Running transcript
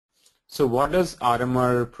So what does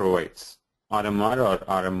RMR provides? RMR or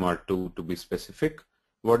RMR2 to be specific.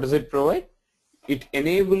 What does it provide? It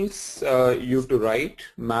enables you to write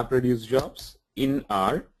MapReduce jobs in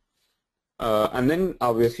R and then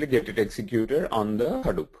obviously get it executed on the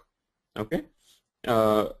Hadoop. Okay.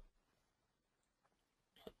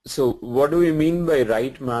 So what do we mean by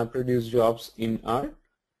write MapReduce jobs in R?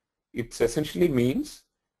 It essentially means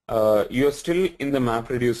you're still in the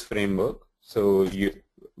MapReduce framework. So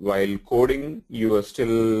while coding, you are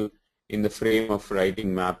still in the frame of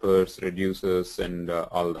writing mappers, reducers, and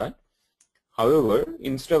all that. However,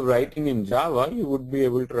 instead of writing in Java, you would be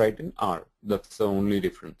able to write in R. That's the only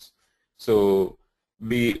difference. So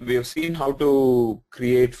we have seen how to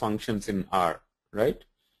create functions in R, right?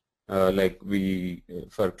 Like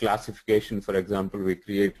for classification, for example, we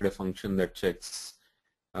created a function that checks,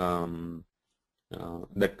 that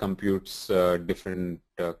computes different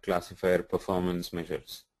classifier performance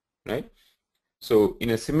measures, right? So in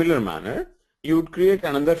a similar manner, you would create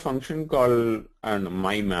another function called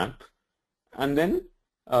myMap, and then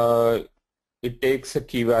it takes a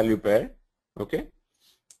key value pair, okay,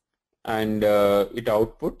 and it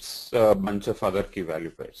outputs a bunch of other key value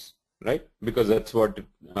pairs, right? Because that's what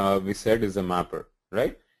we said is a mapper,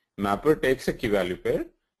 right? Mapper takes a key value pair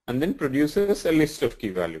and then produces a list of key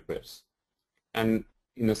value pairs. And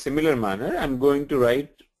in a similar manner, I'm going to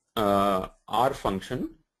write R function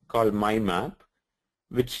called myMap,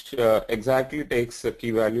 which exactly takes a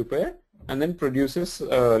key value pair and then produces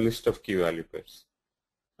a list of key value pairs.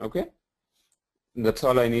 Okay? That's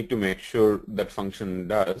all I need to make sure that function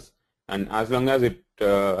does. And as long as it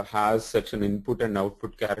has such an input and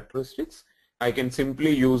output characteristics, I can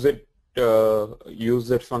simply use it, use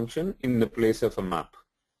that function in the place of a map.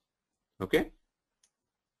 Okay?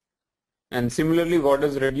 And similarly, what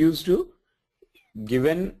does reduce do?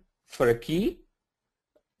 Given for a key,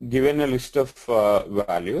 given a list of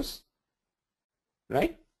values,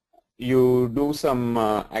 right? You do some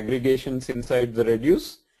aggregations inside the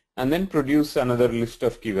reduce and then produce another list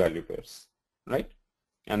of key value pairs, right?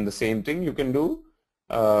 And the same thing you can do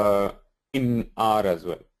in R as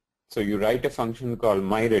well. So you write a function called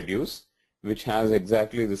myReduce, which has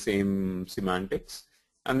exactly the same semantics,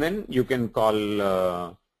 and then you can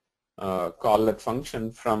call that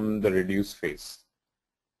function from the reduce phase.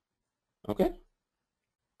 Okay.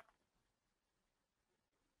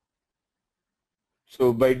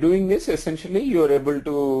 So by doing this, essentially you are able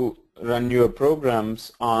to run your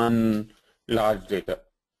programs on large data.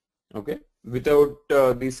 Okay. Without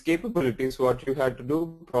these capabilities, what you had to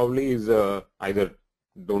do probably is either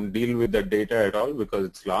don't deal with the data at all because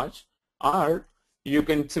it's large, or you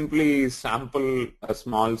can simply sample a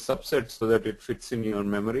small subset so that it fits in your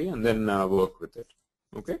memory and then work with it.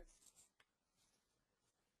 Okay.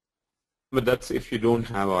 But that's if you don't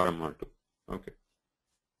have RMR2. Okay.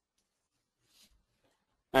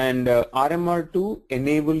 And RMR2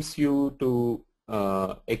 enables you to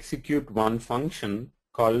execute one function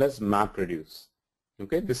called as MapReduce.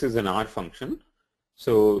 Okay, this is an R function.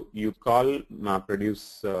 So you call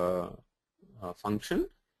MapReduce function.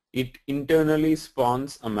 It internally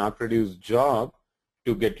spawns a MapReduce job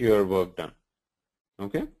to get your work done.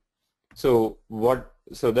 Okay, so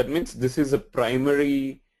that means this is a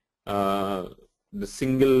primary, the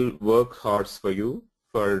single workhorse for you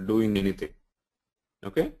for doing anything.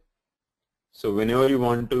 Okay, so whenever you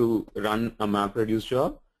want to run a MapReduce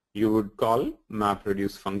job, you would call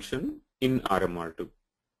MapReduce function in RMR2.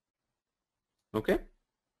 Okay,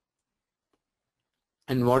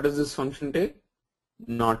 and what does this function take?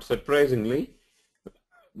 Not surprisingly,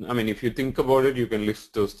 I mean, if you think about it, you can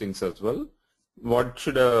list those things as well. What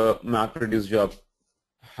should a MapReduce job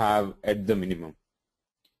have at the minimum?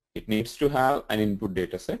 It needs to have an input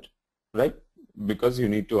data set, right? Because you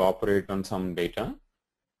need to operate on some data.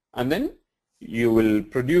 And then you will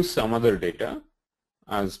produce some other data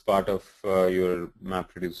as part of your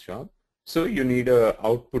MapReduce job. So you need an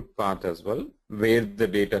output path as well, where the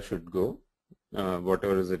data should go,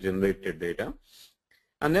 whatever is the generated data.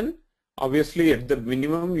 And then obviously at the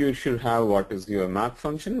minimum you should have what is your map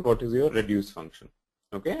function, what is your reduce function.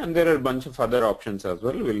 Okay, and there are a bunch of other options as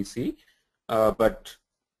well, we'll see. But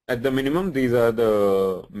at the minimum, these are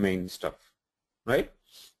the main stuff, right?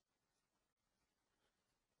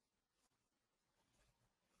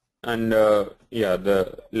 And yeah,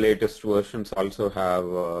 the latest versions also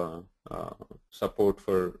have support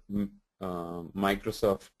for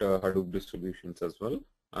Microsoft Hadoop distributions as well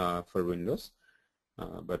for Windows,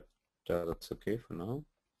 but that's okay for now.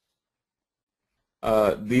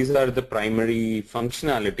 These are the primary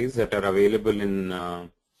functionalities that are available in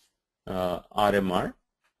RMR.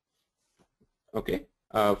 Okay,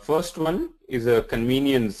 First one is a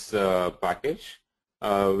convenience package,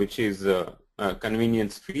 which is a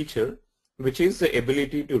convenience feature, which is the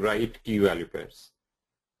ability to write key value pairs,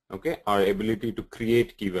 okay, or ability to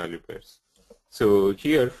create key value pairs. So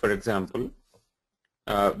here, for example,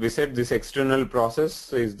 we said this external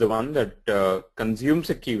process is the one that consumes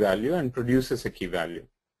a key value and produces a key value,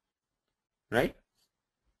 right?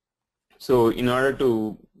 So in order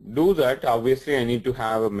to do that, obviously I need to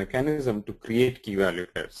have a mechanism to create key value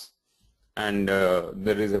pairs. And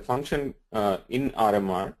there is a function in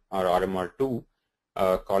RMR or RMR2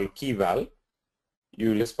 called keyval.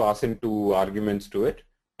 You just pass in 2 arguments to it,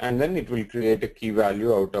 and then it will create a key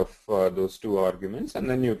value out of those 2 arguments, and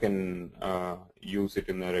then you can use it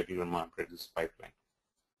in a regular MapReduce pipeline.